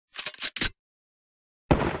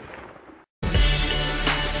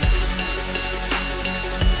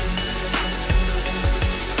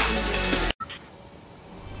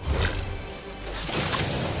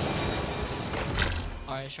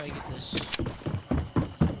let's try to get this.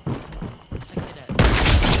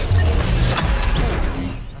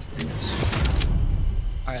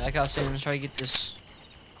 Alright, like I was saying, let's try to get this.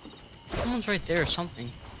 Someone's right there or something.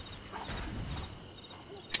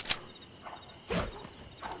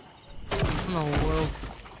 What in the world?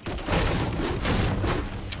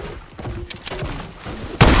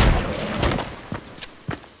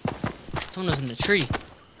 Someone was in the tree.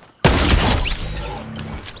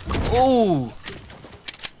 Oh!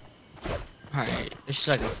 Alright, this is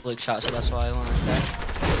like a flick shot, so that's why I went like that.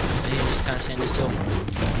 Maybe just kind of standing still.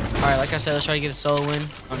 Alright, like I said, let's try to get a solo win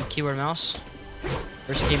on keyboard mouse.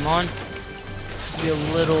 First game on. Be a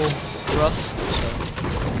little rough, so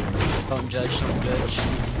don't judge, don't judge.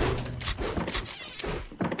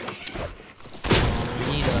 We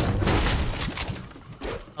need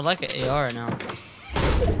I'd like an AR now.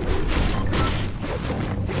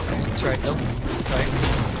 That's right, though. That's right.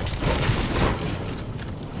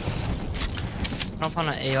 If I don't find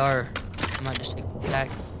an AR, I might just take a tack.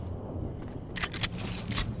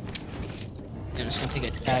 I'm just gonna take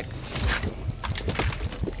a tack.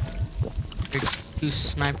 Two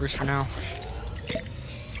snipers for now.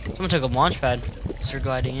 Someone took a launch pad. They're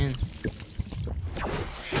gliding in.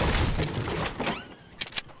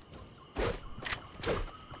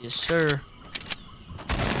 Yes, sir.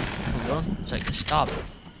 It's like a stop.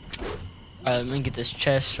 Alright, let me get this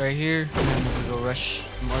chest right here, and then we're gonna go rush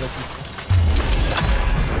some other people.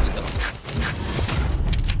 Let's go.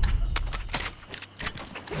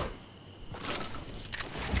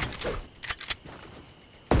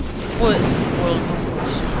 What in the world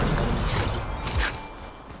is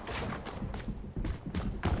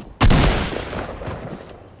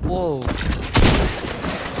whoa.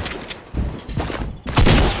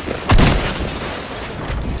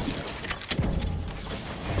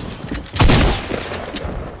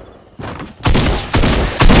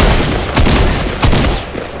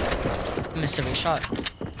 Missed every shot.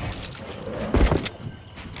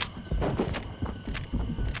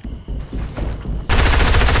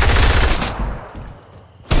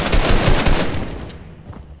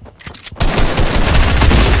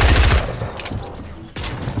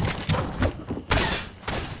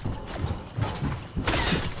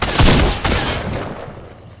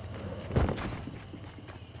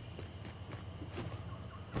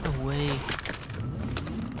 No way.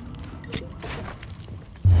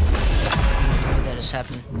 That has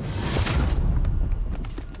happened.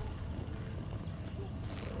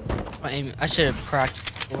 I should have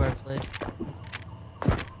practiced before I played.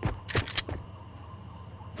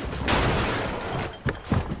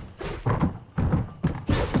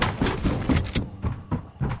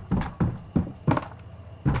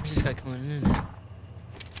 Where's this guy coming in at?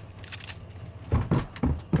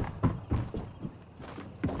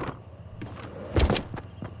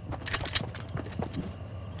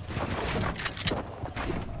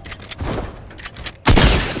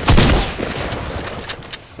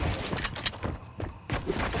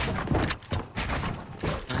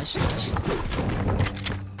 Nice, nice.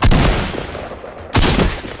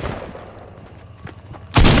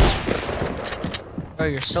 Oh,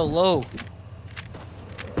 you're so low.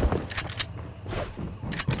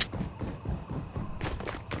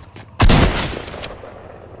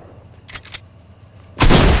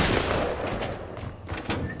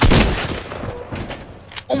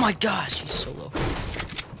 Oh my gosh, he's so low.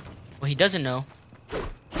 What he doesn't know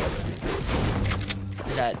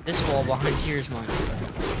is that this wall behind here is mine.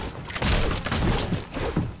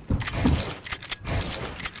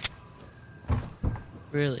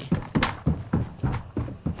 Really?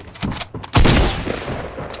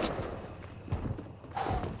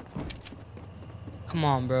 Come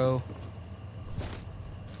on, bro.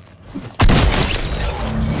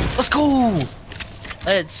 Let's go!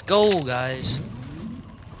 Let's go, guys.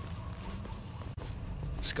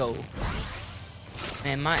 Let's go.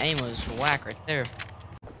 Man, my aim was whack right there.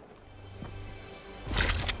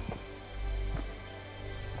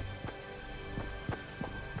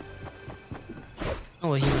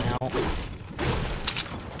 Oh, he went out.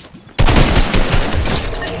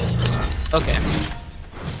 Okay.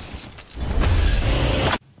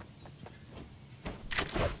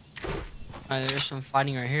 Alright, there's some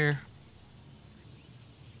fighting right here.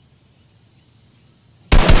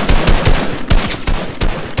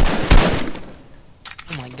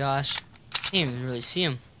 Oh my gosh. Can't even really see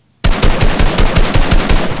him.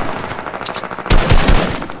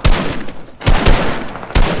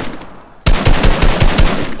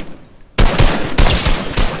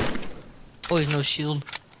 Oh, there's no shield.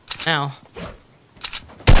 Now.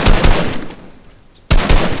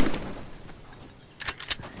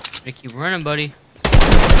 Gotta keep running, buddy.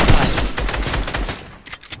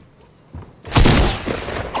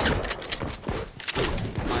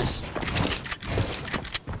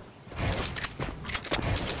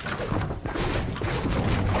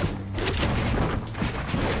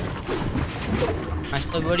 Nice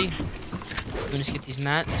play, buddy. Let me just get these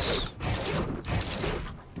mats.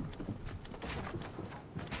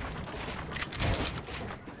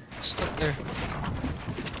 Stuck there.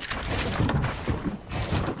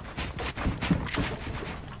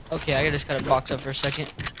 Okay, I just gotta box up for a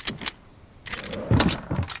second.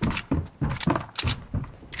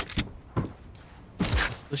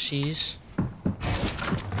 Bushies.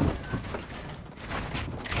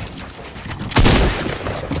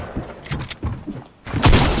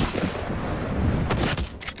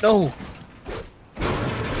 No!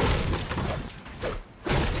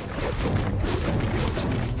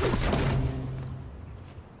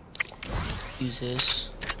 Use this.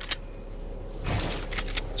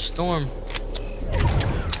 Storm.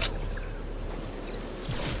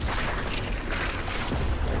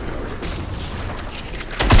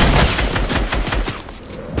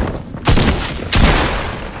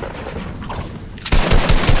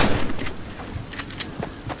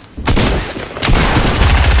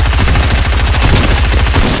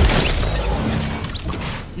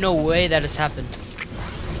 No way that has happened.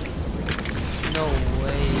 No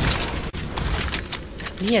way.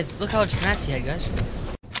 He had, look how much mats he had, guys.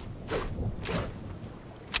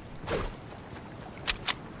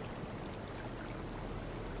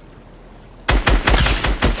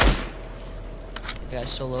 Guys,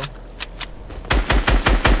 solo.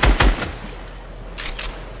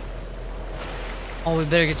 Oh, we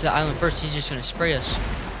better get to the island first. He's just gonna spray us.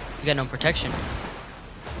 We got no protection.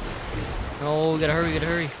 No, we gotta hurry, gotta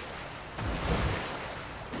hurry.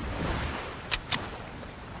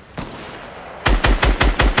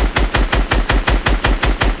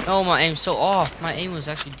 Oh, my aim's so off. My aim was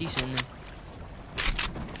actually decent then.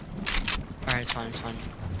 Alright, it's fine, it's fine.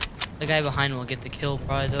 The guy behind will get the kill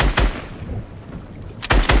probably though.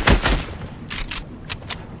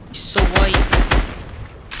 He's so white.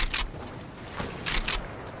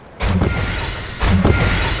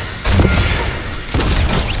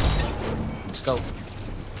 Let's go.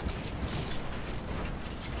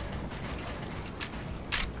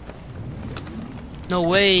 No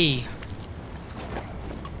way.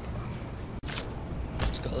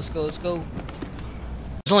 Let's go, let's go, let's go.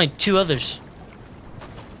 There's only 2 others.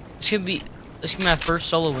 This could be my first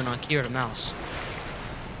solo win on Keyboard and Mouse.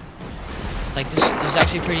 Like this is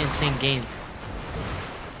actually a pretty insane game.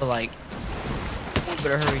 But like,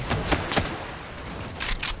 better hurry.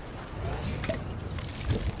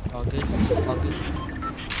 All good, all good.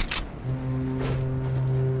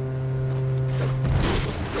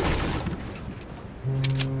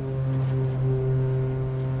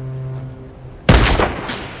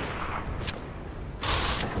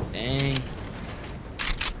 Dang.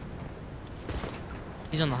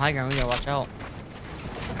 He's on the high ground, we gotta watch out.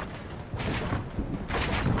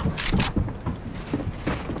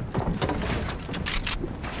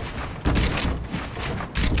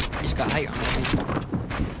 He's got high ground.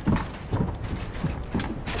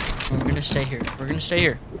 We're gonna stay here. We're gonna stay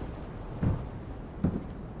here.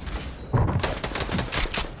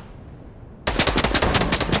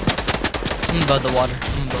 I'm above the water.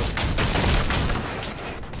 I'm above.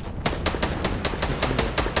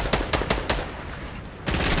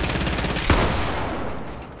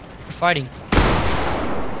 We're fighting.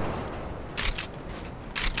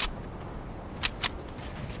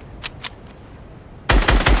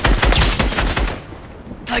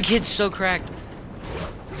 That kid's so cracked.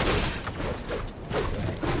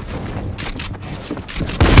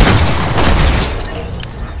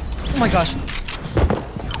 Oh my gosh.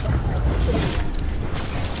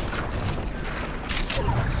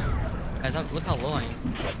 Guys, look how low I am.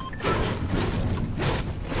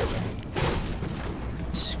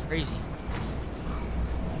 This is crazy.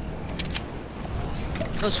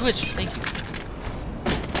 No, switch. Thank you.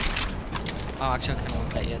 Oh, actually, I kind of want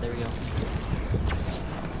that. Yeah, there we go.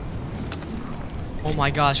 Oh my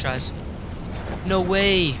gosh, guys. No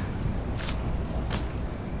way.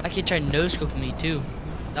 That kid tried no-scoping me, too.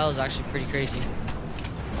 That was actually pretty crazy.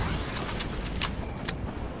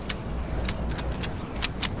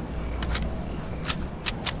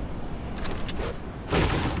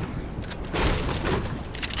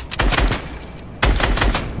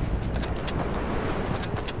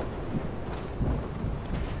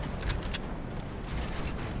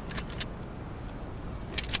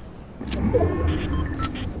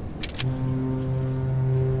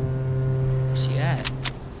 Where's he at?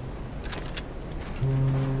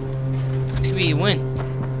 This could be a win.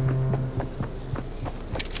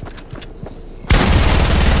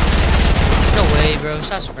 No way, bro.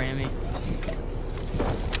 Stop spraying me.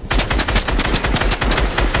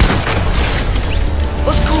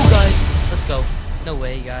 Let's go, guys. Let's go. No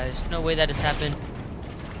way, guys. No way that has happened.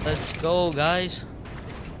 Let's go, guys.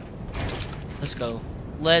 Let's go.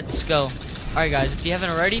 Let's go. Alright, guys, if you haven't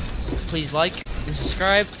already, please like and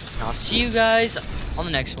subscribe. And I'll see you guys on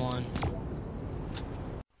the next one.